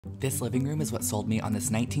This living room is what sold me on this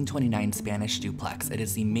 1929 Spanish duplex. It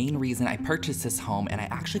is the main reason I purchased this home, and I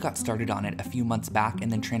actually got started on it a few months back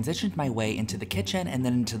and then transitioned my way into the kitchen and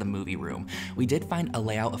then into the movie room. We did find a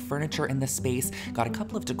layout of furniture in this space, got a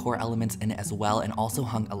couple of decor elements in it as well, and also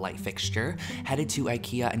hung a light fixture. Headed to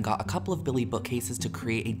IKEA and got a couple of Billy bookcases to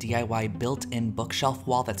create a DIY built-in bookshelf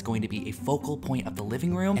wall that's going to be a focal point of the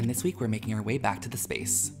living room. And this week we're making our way back to the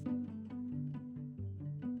space.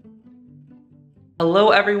 Hello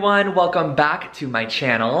everyone, welcome back to my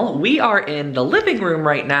channel. We are in the living room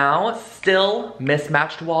right now. Still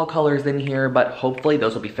mismatched wall colors in here, but hopefully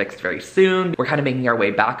those will be fixed very soon. We're kind of making our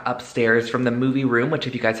way back upstairs from the movie room, which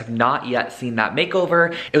if you guys have not yet seen that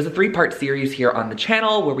makeover, it was a 3-part series here on the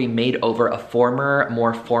channel where we made over a former,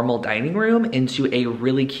 more formal dining room into a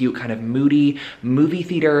really cute kind of moody movie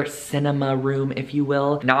theater cinema room, if you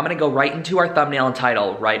will. Now I'm gonna go right into our thumbnail and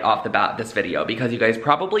title right off the bat this video because you guys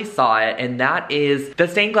probably saw it, and that is the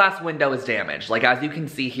stained glass window is damaged. Like as you can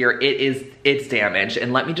see here, it's damaged.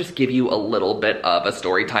 And let me just give you a little bit of a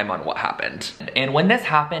story time on what happened. And when this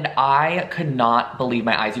happened, I could not believe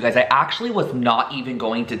my eyes, you guys. I actually was not even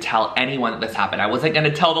going to tell anyone that this happened. I wasn't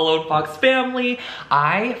gonna tell the Lone Fox family.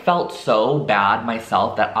 I felt so bad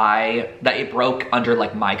myself that it broke under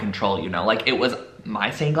like my control, you know? Like it was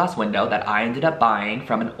my stained glass window that I ended up buying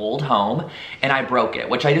from an old home, and I broke it,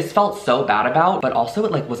 which I just felt so bad about, but also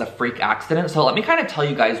it like was a freak accident. So let me kind of tell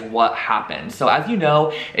you guys what happened. So as you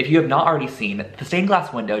know, if you have not already seen, the stained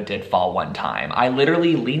glass window did fall one time. I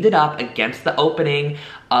literally leaned it up against the opening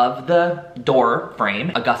of the door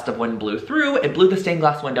frame. A gust of wind blew through, it blew the stained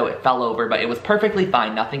glass window, it fell over, but it was perfectly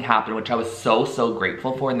fine, nothing happened, which I was so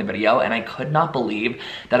grateful for in the video, and I could not believe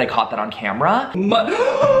that I caught that on camera.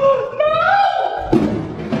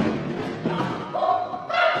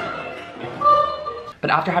 But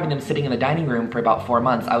after having them sitting in the dining room for about 4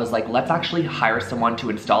 months, I was like, let's actually hire someone to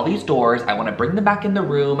install these doors. I wanna bring them back in the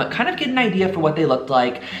room, kind of get an idea for what they looked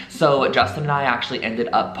like. So Justin and I actually ended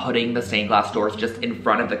up putting the stained glass doors just in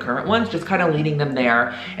front of the current ones, just kind of leaning them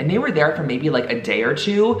there. And they were there for maybe like a day or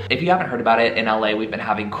two. If you haven't heard about it, in LA, we've been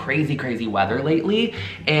having crazy weather lately.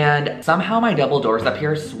 And somehow my double doors up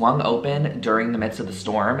here swung open during the midst of the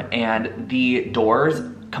storm, and the doors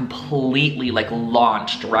completely like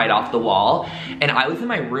launched right off the wall. And I was in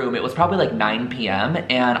my room, it was probably like 9 p.m.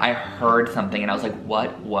 and I heard something and I was like,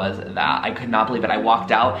 what was that? I could not believe it. I walked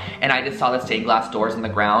out and I just saw the stained glass doors on the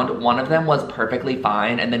ground. One of them was perfectly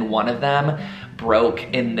fine, and then one of them broke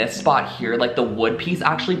in this spot here. Like the wood piece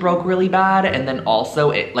actually broke really bad, and then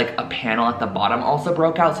also it like a panel at the bottom also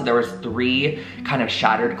broke out. So there was 3 kind of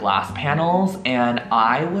shattered glass panels, and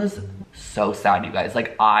I was so sad, you guys.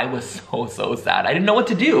 Like I was so sad. I didn't know what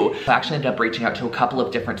to do. I actually ended up reaching out to a couple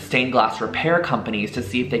of different stained glass repair companies to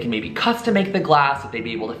see if they can maybe custom make the glass, if they'd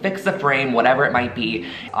be able to fix the frame, whatever it might be.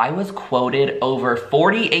 I was quoted over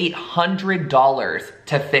 $4,800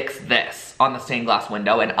 to fix this on the stained glass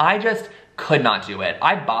window, and I just could not do it.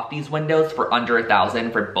 I bought these windows for under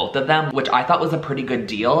 $1,000 for both of them, which I thought was a pretty good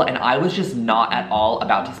deal, and I was just not at all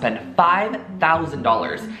about to spend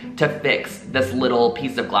 $5,000 to fix this little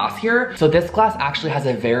piece of glass here. So this glass actually has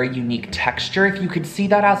a very unique texture, if you could see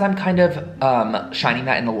that as I'm kind of shining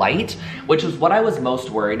that in the light, which is what I was most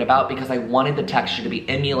worried about because I wanted the texture to be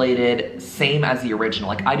emulated, same as the original.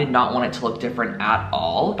 Like I did not want it to look different at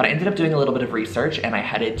all, but I ended up doing a little bit of research and I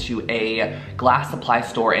headed to a glass supply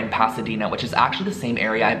store in Pasadena, which is actually the same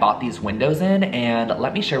area I bought these windows in, and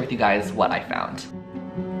let me share with you guys what I found.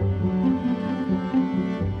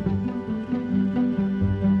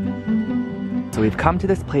 So we've come to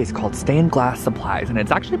this place called Stained Glass Supplies, and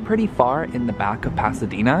it's actually pretty far in the back of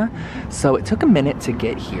Pasadena. So it took a minute to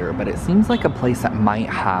get here, but it seems like a place that might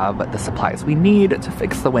have the supplies we need to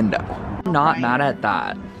fix the window. I'm not mad at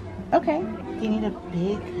that. Okay, do you need a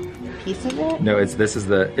big piece of it? No, it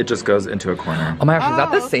just goes into a corner. Oh my gosh, is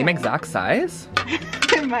that the same exact size?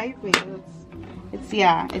 It might be.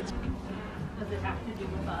 Yeah, it's. Does it have to do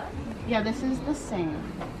with us? Yeah, this is the same.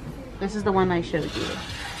 This is the one I showed you.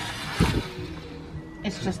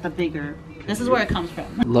 It's just the bigger. This is where it comes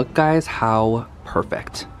from. Look guys, how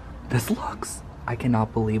perfect this looks. I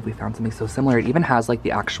cannot believe we found something so similar. It even has like the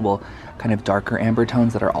actual kind of darker amber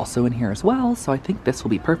tones that are also in here as well. So I think this will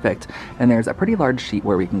be perfect. And there's a pretty large sheet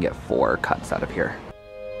where we can get 4 cuts out of here.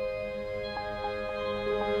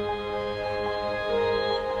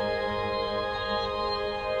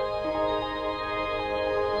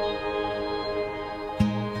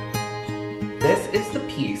 this is the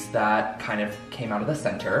piece that kind of came out of the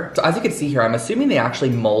center. So as you can see here, I'm assuming they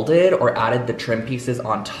actually molded or added the trim pieces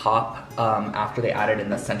on top after they added in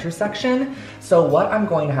the center section. So what I'm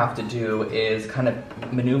going to have to do is kind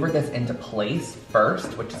of maneuver this into place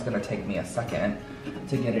first, which is gonna take me a second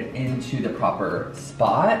to get it into the proper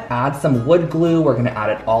spot. Add some wood glue. We're gonna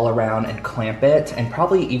add it all around and clamp it, and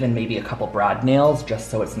probably even maybe a couple brad nails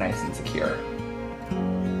just so it's nice and secure.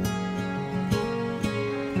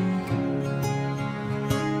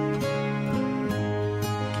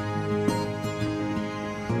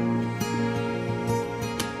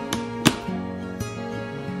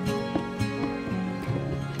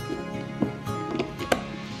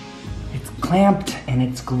 Clamped and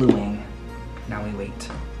it's gluing. Now we wait.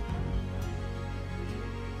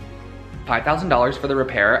 $5,000 for the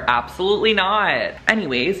repair? Absolutely not.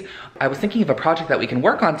 Anyways, I was thinking of a project that we can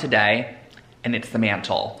work on today, and it's the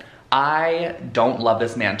mantle. I don't love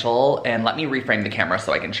this mantle, and let me reframe the camera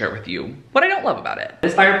so I can share with you what I don't love about it.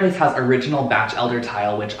 This fireplace has original batch elder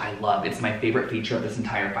tile, which I love. It's my favorite feature of this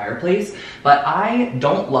entire fireplace, but I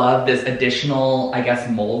don't love this additional, I guess,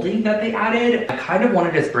 molding that they added. I kind of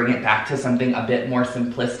want to just bring it back to something a bit more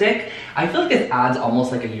simplistic. I feel like this adds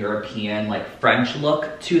almost like a European, like French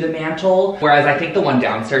look to the mantle, whereas I think the one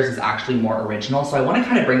downstairs is actually more original. So I want to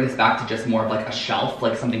kind of bring this back to just more of like a shelf,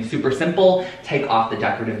 like something super simple, take off the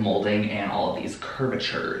decorative molding and all of these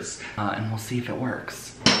curvatures, and we'll see if it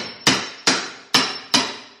works.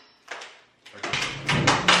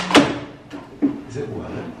 Is it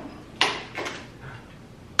what?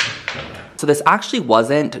 So this actually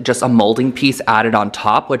wasn't just a molding piece added on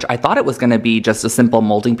top, which I thought it was gonna be just a simple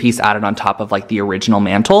molding piece added on top of like the original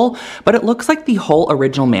mantle, but it looks like the whole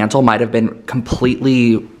original mantle might have been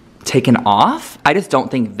completely taken off. I just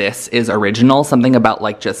don't think this is original. Something about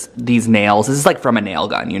like just these nails. This is like from a nail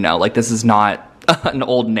gun, you know, like this is not an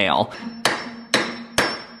old nail.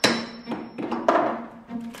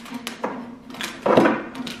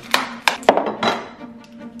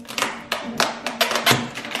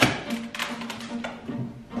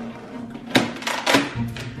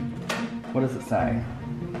 What does it say?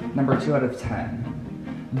 Number 2 out of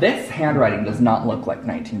 10. This handwriting does not look like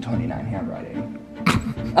 1929 handwriting.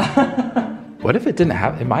 What if it didn't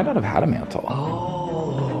have, it might not have had a mantle.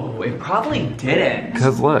 Oh, it probably didn't.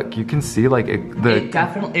 Because look, you can see like it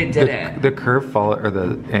didn't. The curve follow, or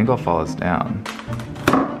the angle follows down.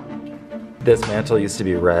 This mantle used to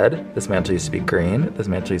be red, this mantle used to be green, this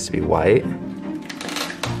mantle used to be white.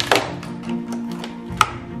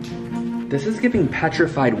 This is giving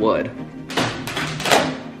petrified wood.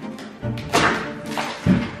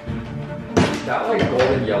 That like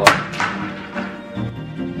golden yellow.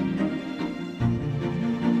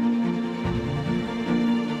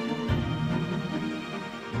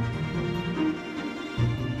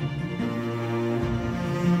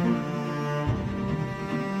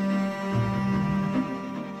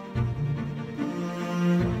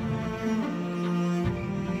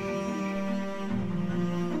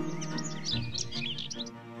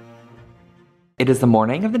 It is the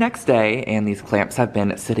morning of the next day, and these clamps have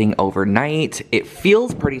been sitting overnight. It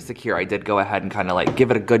feels pretty secure. I did go ahead and kind of like give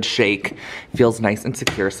it a good shake. Feels nice and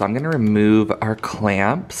secure, so I'm gonna remove our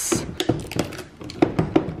clamps.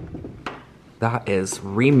 That is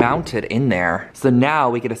remounted in there. So now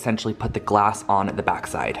we could essentially put the glass on the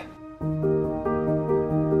backside.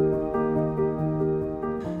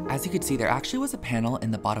 As you could see, there actually was a panel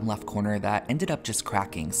in the bottom left corner that ended up just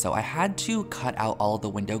cracking, so I had to cut out all of the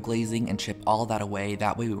window glazing and chip all of that away.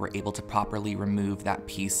 That way we were able to properly remove that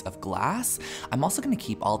piece of glass. I'm also gonna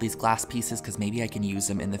keep all these glass pieces because maybe I can use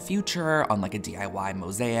them in the future on like a DIY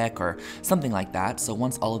mosaic or something like that. So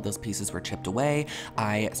once all of those pieces were chipped away,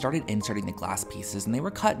 I started inserting the glass pieces, and they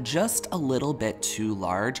were cut just a little bit too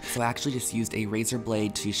large. So I actually just used a razor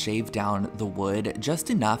blade to shave down the wood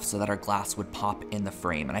just enough so that our glass would pop in the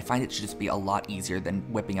frame. And I find it should just be a lot easier than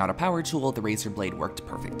whipping out a power tool. The razor blade worked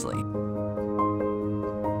perfectly.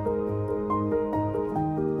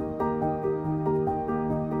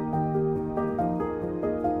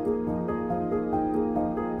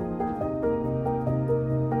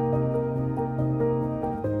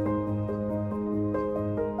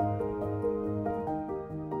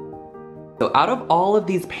 So out of all of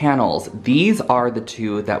these panels, these are the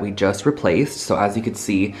two that we just replaced. So as you can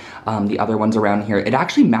see, the other ones around here, it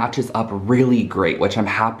actually matches up really great, which I'm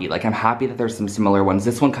happy. Like I'm happy that there's some similar ones.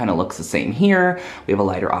 This one kind of looks the same here. We have a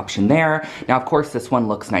lighter option there. Now, of course, this one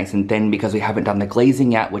looks nice and thin because we haven't done the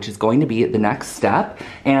glazing yet, which is going to be the next step.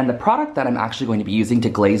 And the product that I'm actually going to be using to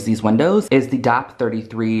glaze these windows is the DAP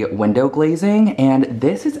 33 window glazing. And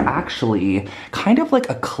this is actually kind of like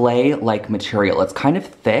a clay-like material. It's kind of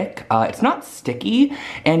thick. It's not not sticky,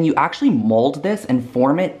 and you actually mold this and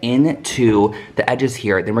form it into the edges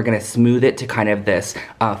here. Then we're gonna smooth it to kind of this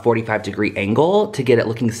 45-degree angle to get it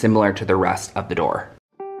looking similar to the rest of the door.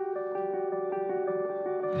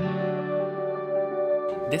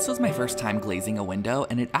 This was my first time glazing a window,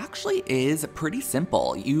 and it actually is pretty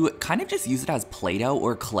simple. You kind of just use it as Play-Doh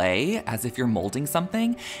or clay, as if you're molding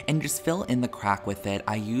something, and just fill in the crack with it.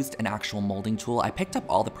 I used an actual molding tool. I picked up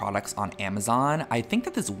all the products on Amazon. I think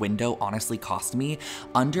that this window honestly cost me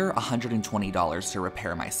under $120 to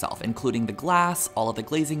repair myself, including the glass, all of the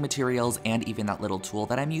glazing materials, and even that little tool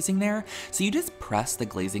that I'm using there. So you just press the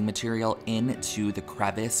glazing material into the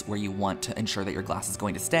crevice where you want to ensure that your glass is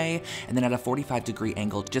going to stay, and then at a 45-degree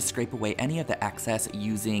angle, just scrape away any of the excess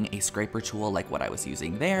using a scraper tool like what I was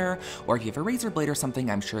using there, or if you have a razor blade or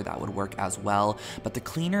something, I'm sure that would work as well. But the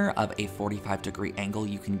cleaner of a 45-degree angle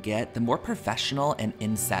you can get, the more professional and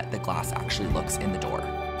inset the glass actually looks in the door.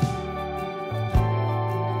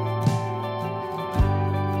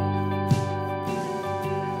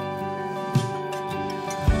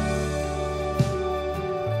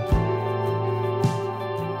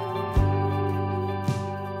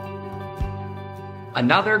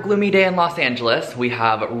 Another gloomy day in Los Angeles. We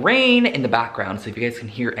have rain in the background, so if you guys can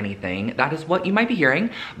hear anything, that is what you might be hearing.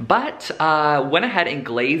 But went ahead and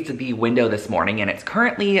glazed the window this morning, and it's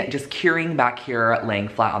currently just curing back here, laying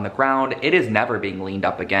flat on the ground. It is never being leaned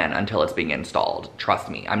up again until it's being installed. Trust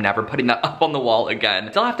me, I'm never putting that up on the wall again.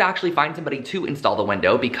 Still have to actually find somebody to install the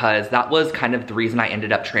window, because that was kind of the reason I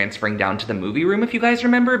ended up transferring down to the movie room, if you guys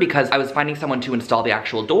remember, because I was finding someone to install the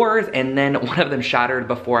actual doors, and then one of them shattered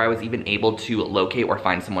before I was even able to locate or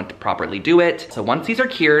find someone to properly do it. So once these are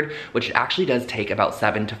cured, which actually does take about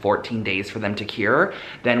 7 to 14 days for them to cure,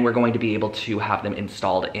 then we're going to be able to have them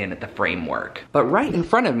installed in the framework. But right in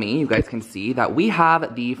front of me, you guys can see that we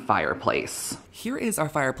have the fireplace. Here is our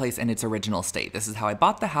fireplace in its original state. This is how I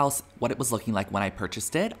bought the house, what it was looking like when I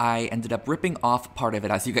purchased it. I ended up ripping off part of it,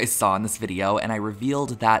 as you guys saw in this video, and I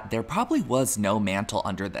revealed that there probably was no mantle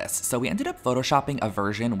under this. So we ended up photoshopping a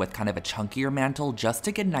version with kind of a chunkier mantle just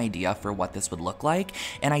to get an idea for what this would look like.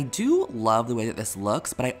 And I do love the way that this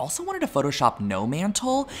looks, but I also wanted to Photoshop no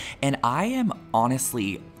mantle, and I am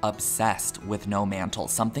honestly obsessed with no mantle.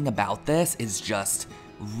 Something about this is just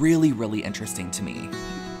really, really interesting to me.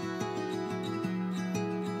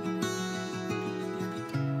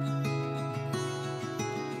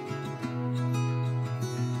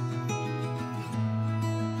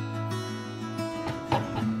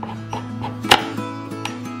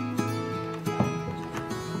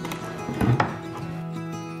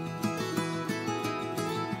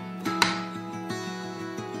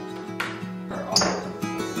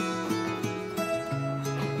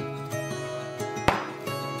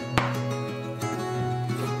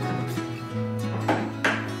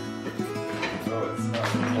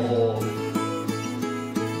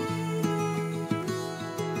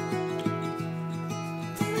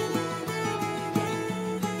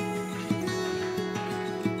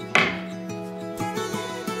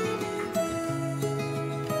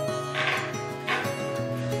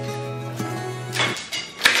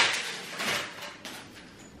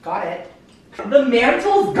 Got it. The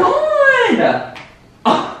mantle's gone!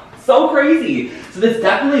 Oh, so crazy. So this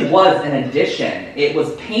definitely was an addition. It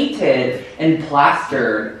was painted and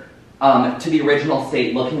plastered to the original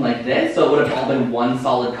state looking like this, so it would have all been one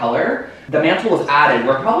solid color. The mantle was added.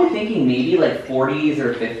 We're probably thinking maybe like 40s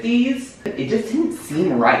or 50s. It just didn't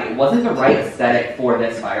seem right. It wasn't the right aesthetic for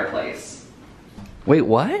this fireplace. Wait,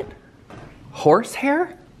 what?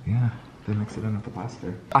 Horsehair? Yeah, they mix it in with the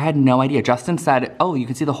plaster. I had no idea. Justin said, oh, you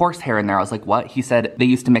can see the horsehair in there. I was like, what? He said they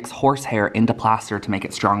used to mix horsehair into plaster to make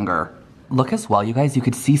it stronger. Look as well, you guys, you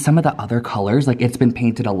could see some of the other colors. Like, it's been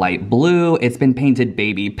painted a light blue, it's been painted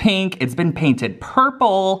baby pink, it's been painted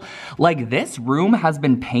purple. Like, this room has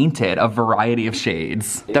been painted a variety of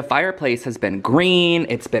shades. The fireplace has been green,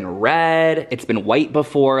 it's been red, it's been white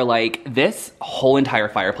before. Like, this whole entire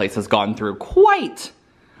fireplace has gone through quite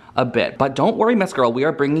a bit. But don't worry, Miss Girl, we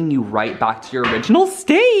are bringing you right back to your original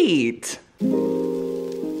state.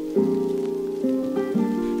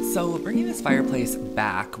 So bringing this fireplace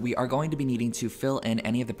back, we are going to be needing to fill in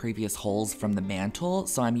any of the previous holes from the mantle.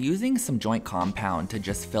 So I'm using some joint compound to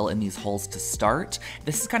just fill in these holes to start.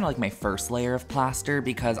 This is kind of like my first layer of plaster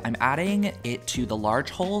because I'm adding it to the large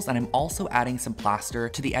holes, and I'm also adding some plaster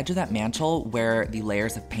to the edge of that mantle where the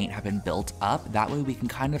layers of paint have been built up. That way we can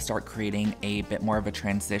kind of start creating a bit more of a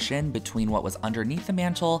transition between what was underneath the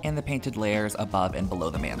mantle and the painted layers above and below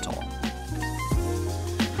the mantle.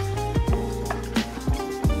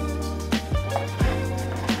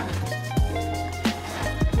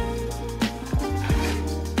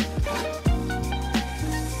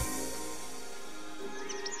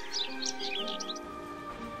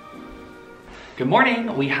 Good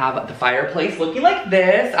morning. We have the fireplace looking like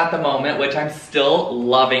this at the moment, which I'm still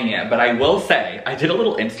loving it. But I will say, I did a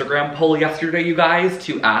little Instagram poll yesterday, you guys,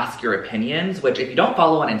 to ask your opinions, which if you don't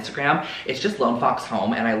follow on Instagram, it's just Lone Fox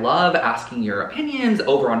Home. And I love asking your opinions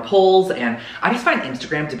over on polls. And I just find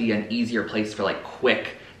Instagram to be an easier place for like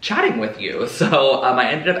quick chatting with you. So I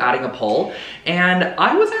ended up adding a poll and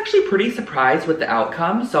I was actually pretty surprised with the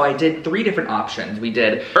outcome. So I did 3 different options. We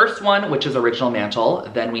did first one, which is original mantle.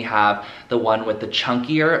 Then we have the one with the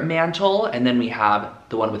chunkier mantle. And then we have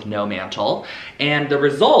the one with no mantle. And the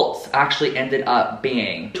results actually ended up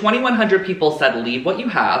being 2,100 people said leave what you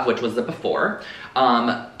have, which was the before.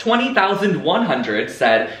 20,100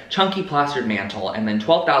 said chunky plastered mantle, and then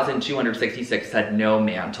 12,266 said no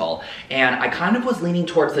mantle. And I kind of was leaning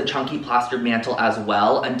towards the chunky plastered mantle as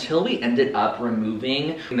well until we ended up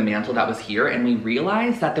removing the mantle that was here, and we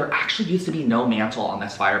realized that there actually used to be no mantle on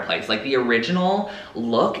this fireplace. Like the original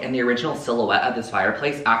look and the original silhouette of this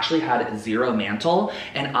fireplace actually had 0 mantle,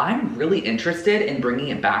 and I'm really interested in bringing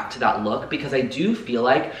it back to that look because I do feel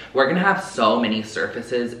like we're gonna have so many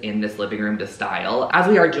surfaces in this living room to style. As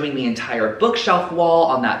we are doing the entire bookshelf wall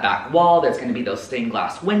on that back wall, there's gonna be those stained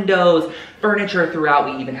glass windows, furniture throughout.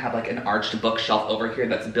 We even have like an arched bookshelf over here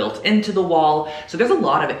that's built into the wall. So there's a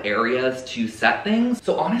lot of areas to set things.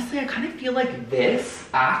 So honestly, I kind of feel like this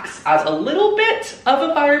acts as a little bit of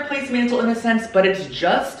a fireplace mantle in a sense, but it's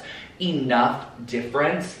just enough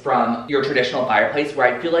difference from your traditional fireplace where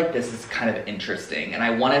I feel like this is kind of interesting. And I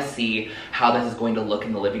wanna see how this is going to look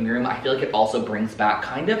in the living room. I feel like it also brings back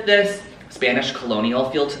kind of this Spanish colonial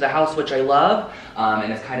feel to the house, which I love,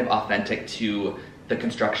 and it's kind of authentic to the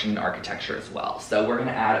construction and architecture as well. So we're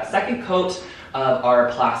gonna add a second coat of our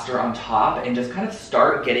plaster on top and just kind of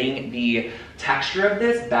start getting the texture of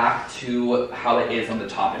this back to how it is on the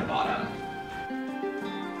top and bottom.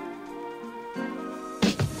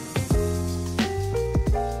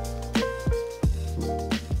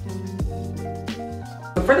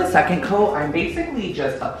 For the second coat, I'm basically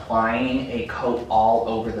just applying a coat all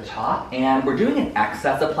over the top, and we're doing an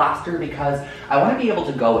excess of plaster because I want to be able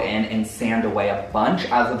to go in and sand away a bunch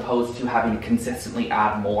as opposed to having to consistently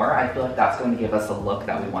add more. I feel like that's going to give us a look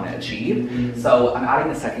that we want to achieve. So I'm adding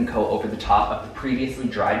the second coat over the top of the previously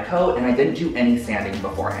dried coat, and I didn't do any sanding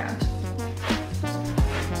beforehand.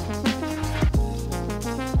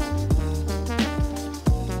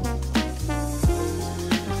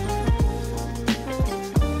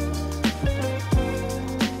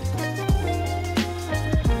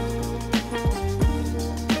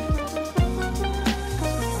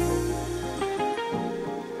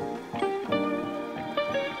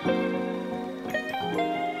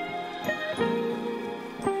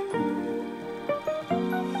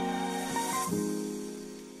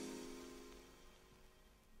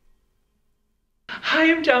 Hi,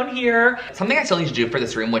 I'm down here. Something I still need to do for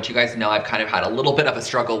this room, which you guys know I've kind of had a little bit of a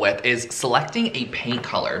struggle with, is selecting a paint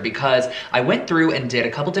color because I went through and did a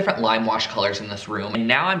couple different lime wash colors in this room, and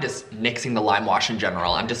now I'm just mixing the lime wash in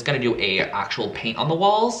general. I'm just gonna do a actual paint on the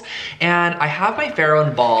walls, and I have my Farrow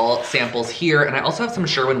and Ball samples here, and I also have some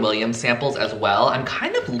Sherwin-Williams samples as well. I'm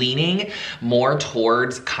kind of leaning more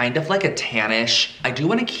towards kind of like a tannish. I do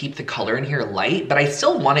want to keep the color in here light, but I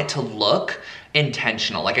still want it to look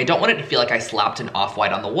intentional. Like I don't want it to feel like I slapped an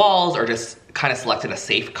off-white on the walls or just kind of selected a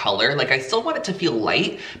safe color. Like I still want it to feel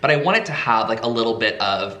light, but I want it to have like a little bit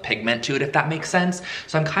of pigment to it, if that makes sense.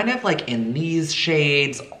 So I'm kind of like in these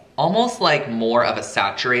shades, almost like more of a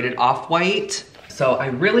saturated off-white. So I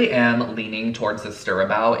really am leaning towards this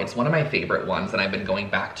Stir-About. It's one of my favorite ones and I've been going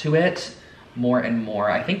back to it more and more.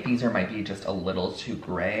 I think these might be just a little too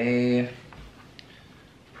gray.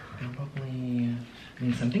 Probably, I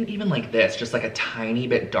mean, something even like this, just like a tiny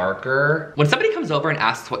bit darker. When somebody comes over and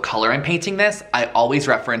asks what color I'm painting this, I always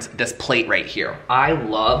reference this plate right here. I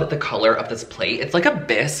love the color of this plate. It's like a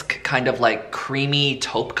bisque, kind of like creamy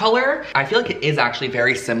taupe color. I feel like it is actually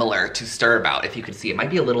very similar to Stir-About. If you could see, it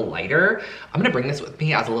might be a little lighter. I'm gonna bring this with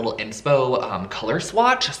me as a little inspo color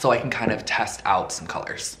swatch so I can kind of test out some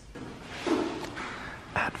colors.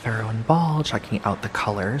 At Farrow and Ball, checking out the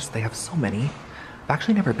colors. They have so many. I've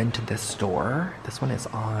actually never been to this store. This one is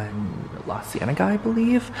on La Cienega, I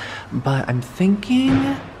believe. But I'm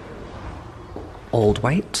thinking Old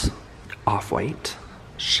White, Off-White,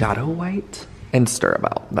 Shadow White, and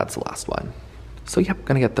Stir-About. That's the last one. So yep,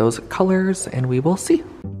 gonna get those colors and we will see.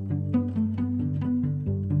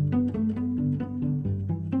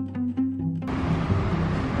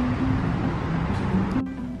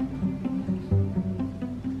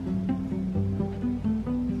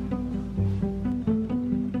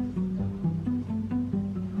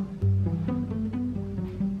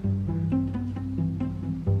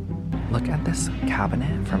 look at this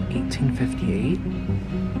cabinet from 1858.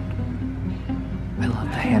 I love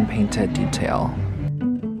the hand-painted detail.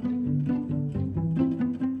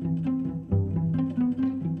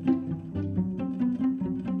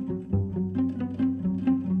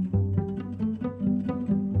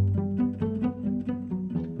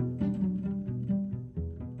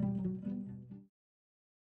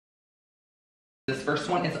 This first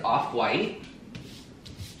one is off-white.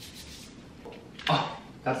 Oh,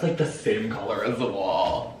 that's like the same color as the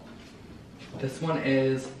wall. This one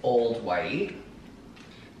is old white.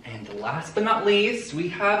 And last but not least, we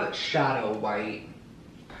have shadow white.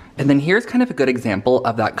 And then here's kind of a good example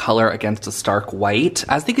of that color against a stark white.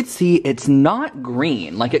 As you can see, it's not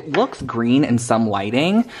green. Like, it looks green in some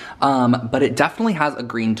lighting, but it definitely has a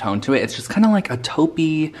green tone to it. It's just kind of like a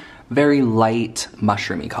taupey, very light,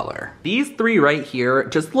 mushroomy color. These three right here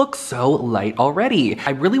just look so light already.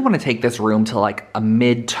 I really want to take this room to like a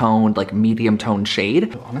mid-toned, like medium toned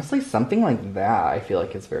shade. Honestly, something like that I feel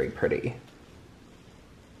like is very pretty.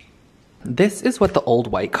 This is what the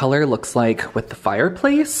old white color looks like with the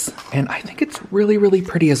fireplace, and I think it's really, really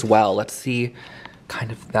pretty as well. Let's see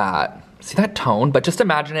kind of that. See that tone? But just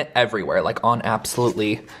imagine it everywhere, like on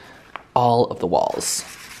absolutely all of the walls.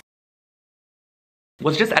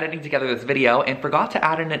 Was just editing together this video and forgot to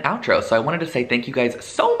add in an outro, so I wanted to say thank you guys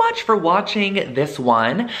so much for watching this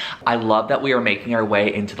one. I love that we are making our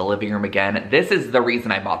way into the living room again. This is the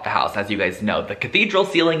reason I bought the house, as you guys know. The cathedral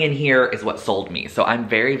ceiling in here is what sold me, so I'm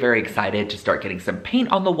very, very excited to start getting some paint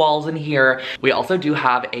on the walls in here. We also do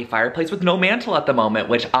have a fireplace with no mantle at the moment,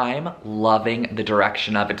 which I'm loving the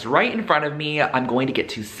direction of. It's right in front of me. I'm going to get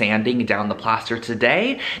to sanding down the plaster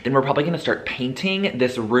today. Then we're probably gonna start painting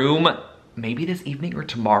this room maybe this evening or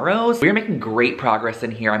tomorrow. So we're making great progress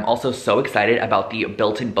in here. I'm also so excited about the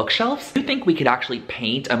built-in bookshelves. I think we could actually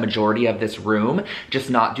paint a majority of this room, just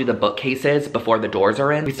not do the bookcases before the doors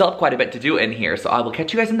are in. We still have quite a bit to do in here, so I will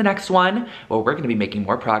catch you guys in the next one where we're gonna be making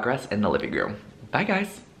more progress in the living room. Bye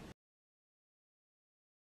guys.